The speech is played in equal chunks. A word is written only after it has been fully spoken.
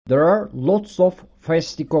There are lots of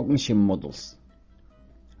face recognition models.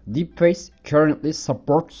 DeepFace currently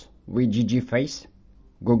supports vgg-face,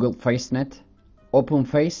 Google FaceNet,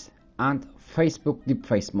 OpenFace, and Facebook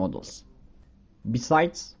DeepFace models.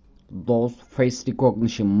 Besides, those face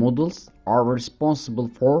recognition models are responsible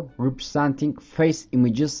for representing face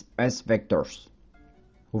images as vectors.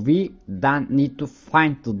 We then need to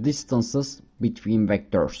find the distances between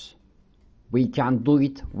vectors. We can do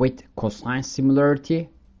it with cosine similarity,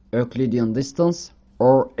 Euclidean distance,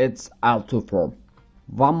 or its L2 form.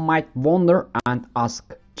 One might wonder and ask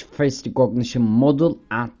which face recognition model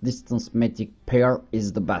and distance metric pair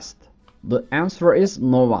is the best. The answer is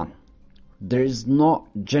no one. There is no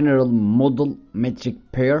general model metric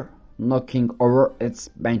pair knocking over its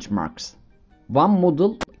benchmarks. One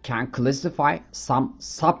model can classify some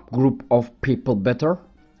subgroup of people better,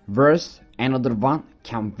 whereas another one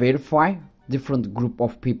can verify different group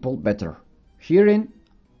of people better. Herein,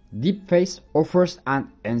 DeepFace offers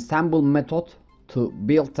an ensemble method to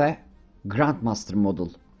build a grandmaster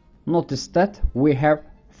model. Notice that we have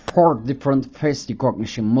 4 different face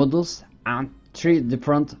recognition models and 3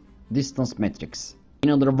 different distance metrics. In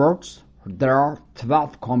other words, there are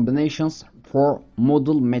 12 combinations for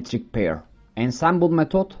model metric pair. Ensemble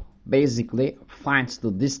method basically finds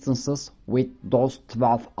the distances with those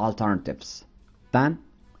 12 alternatives. Then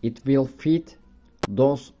it will feed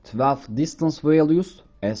those 12 distance values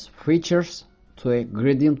as features to a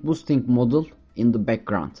gradient boosting model in the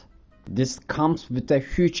background. This comes with a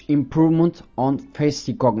huge improvement on face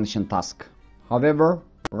recognition task. However,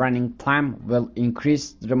 running time will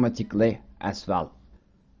increase dramatically as well.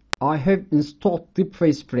 I have installed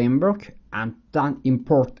DeepFace framework and then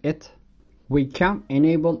import it. We can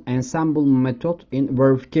enable ensemble method in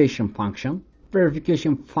verification function.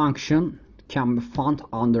 Verification function can be found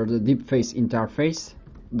under the DeepFace interface.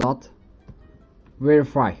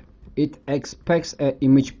 Verify. It expects an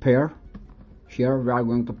image pair. Here we are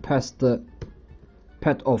going to pass the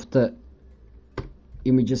path of the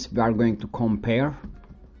images we are going to compare.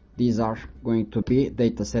 These are going to be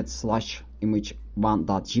dataset slash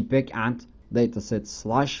image1.jpg and dataset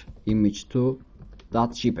slash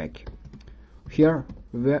image2.jpg. Here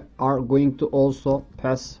we are going to also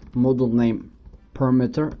pass model name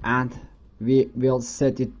parameter and we will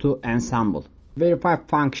set it to ensemble. Verify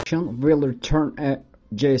function will return a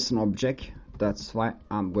JSON object. That's why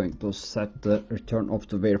I'm going to set the return of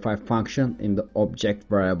the verify function in the object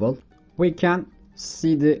variable. We can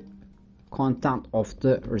see the content of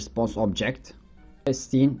the response object. As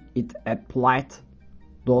seen, it applied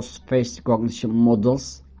those face recognition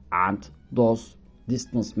models and those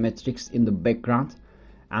distance metrics in the background,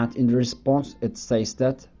 and in the response it says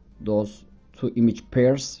that those 2 image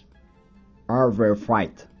pairs are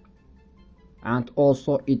verified, and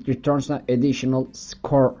also it returns an additional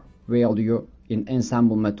score value in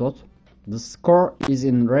ensemble method. The score is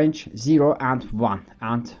in range 0 and 1,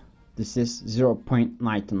 and this is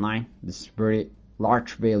 0.99. This is very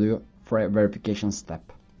large value for a verification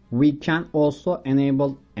step. We can also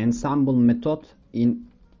enable ensemble method in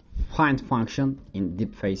find function in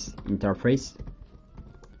DeepFace interface.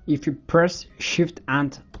 If you press shift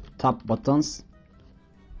and tab buttons,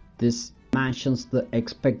 this mentions the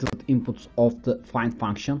expected inputs of the find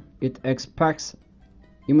function. It expects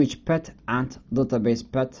image path and database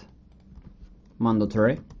path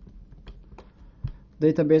mandatory.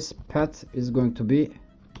 Database path is going to be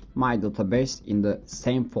my database in the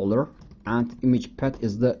same folder, and image path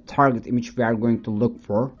is the target image we are going to look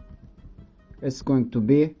for. It's going to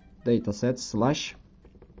be dataset slash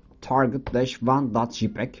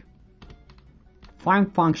target-1.jpg.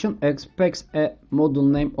 Find function expects a model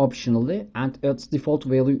name optionally and its default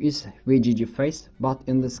value is vgg-face, but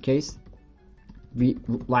in this case we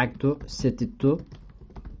would like to set it to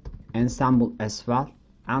ensemble as well,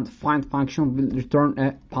 and find function will return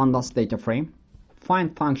a pandas data frame.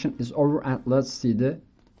 Find function is over and let's see the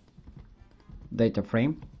data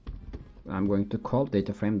frame. I'm going to call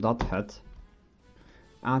data frame.head,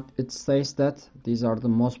 and it says that these are the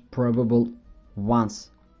most probable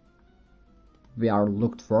ones we are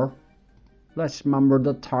looked for. Let's remember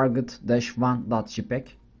the target-1.jpg.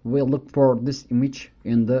 We'll look for this image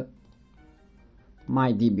in the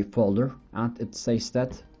mydb folder, and it says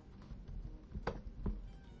that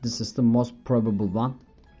this is the most probable one.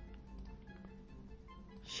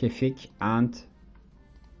 Shefik and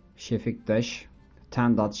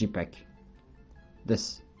Shefik-10.jpg.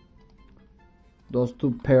 Those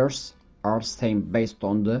 2 pairs are same based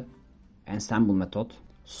on the ensemble method.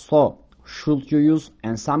 So should you use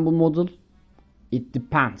ensemble model? It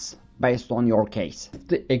depends based on your case. If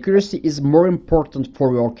the accuracy is more important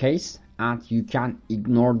for your case and you can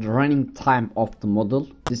ignore the running time of the model.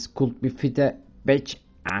 This could be fit a batch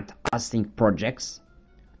and async projects.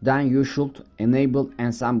 Then you should enable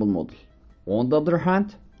Ensemble model. On the other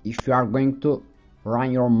hand, if you are going to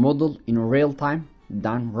run your model in real time,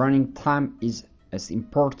 then running time is as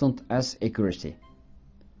important as accuracy.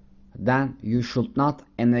 Then you should not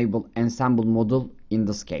enable Ensemble model in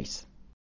this case.